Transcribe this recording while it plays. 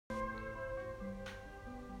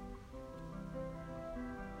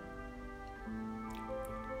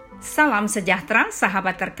Salam sejahtera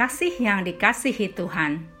sahabat terkasih yang dikasihi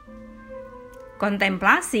Tuhan.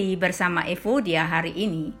 Kontemplasi bersama Evodia hari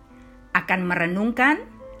ini akan merenungkan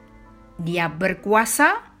Dia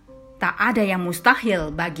berkuasa, tak ada yang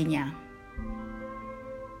mustahil baginya.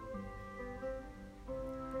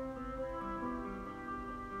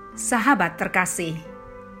 Sahabat terkasih,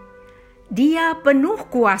 Dia penuh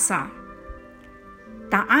kuasa,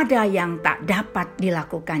 tak ada yang tak dapat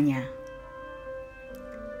dilakukannya.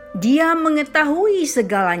 Dia mengetahui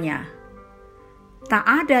segalanya, tak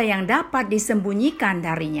ada yang dapat disembunyikan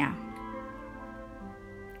darinya.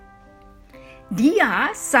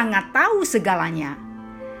 Dia sangat tahu segalanya.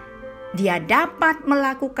 Dia dapat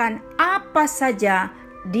melakukan apa saja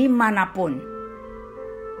dimanapun.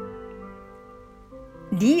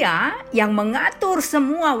 Dia yang mengatur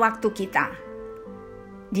semua waktu kita.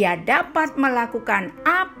 Dia dapat melakukan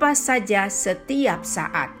apa saja setiap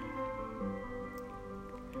saat.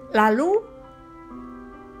 Lalu,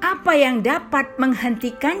 apa yang dapat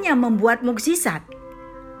menghentikannya membuat mukjizat?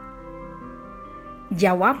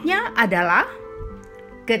 Jawabnya adalah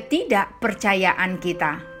ketidakpercayaan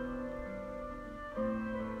kita.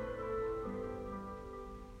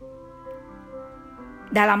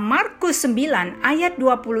 Dalam Markus 9 ayat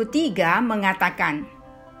 23 mengatakan,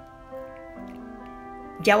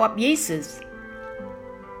 jawab Yesus,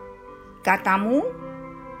 "Katamu,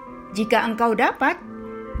 jika engkau dapat,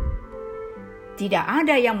 tidak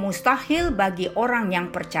ada yang mustahil bagi orang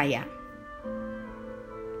yang percaya."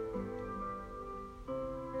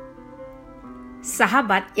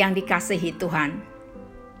 Sahabat yang dikasihi Tuhan,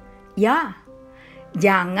 ya,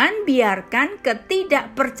 jangan biarkan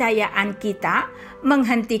ketidakpercayaan kita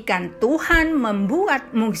menghentikan Tuhan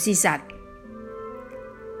membuat mukjizat.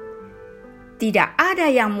 Tidak ada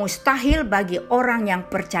yang mustahil bagi orang yang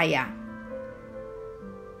percaya.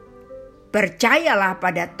 Percayalah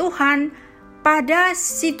pada Tuhan pada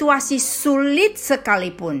situasi sulit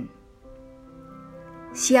sekalipun.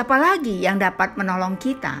 Siapa lagi yang dapat menolong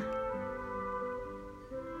kita?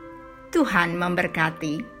 Tuhan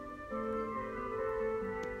memberkati.